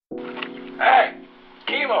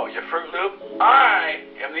you Fruit Loop. I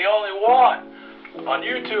am the only one on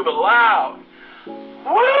YouTube allowed.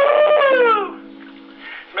 Woo!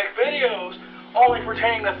 To make videos only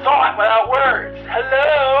pertaining to thought without words.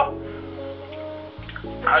 Hello?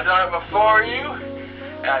 I've done it before you,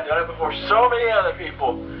 and I've done it before so many other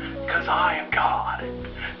people, because I am God.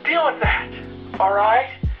 Deal with that, alright?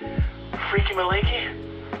 Freaky Maliki?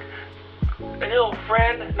 And your little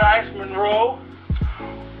friend, Nice Monroe?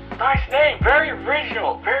 Nice name, very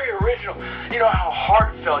original, very original. You know how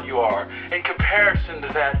heartfelt you are in comparison to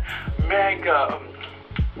that mega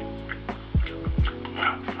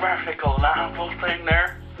graphical novel thing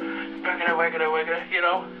there. Wiggity, you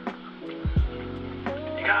know?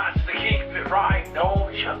 You got to keep it right,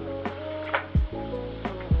 don't you?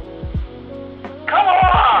 Come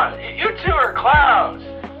on! You two are clowns.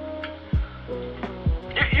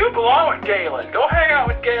 You belong with Galen. Go hang out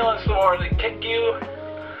with Galen some more and kick you.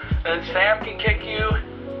 And then Sam can kick you.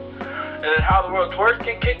 And then How the World's Worst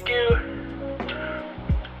can kick you.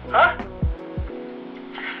 Huh?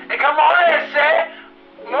 Hey, come on, Ese!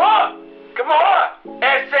 Come on! Come on!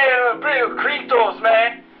 Ese, bring Kritos,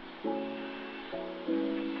 man!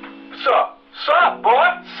 Sup, boy?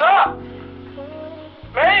 Sup?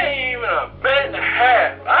 Man, ain't even a minute and a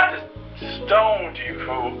half. I just stoned you,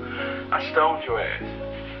 fool. I stoned your ass.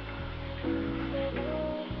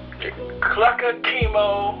 You clucker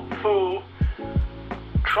chemo, fool.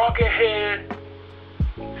 Trunky head.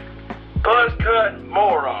 Buzz cut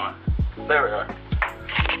moron. There we are.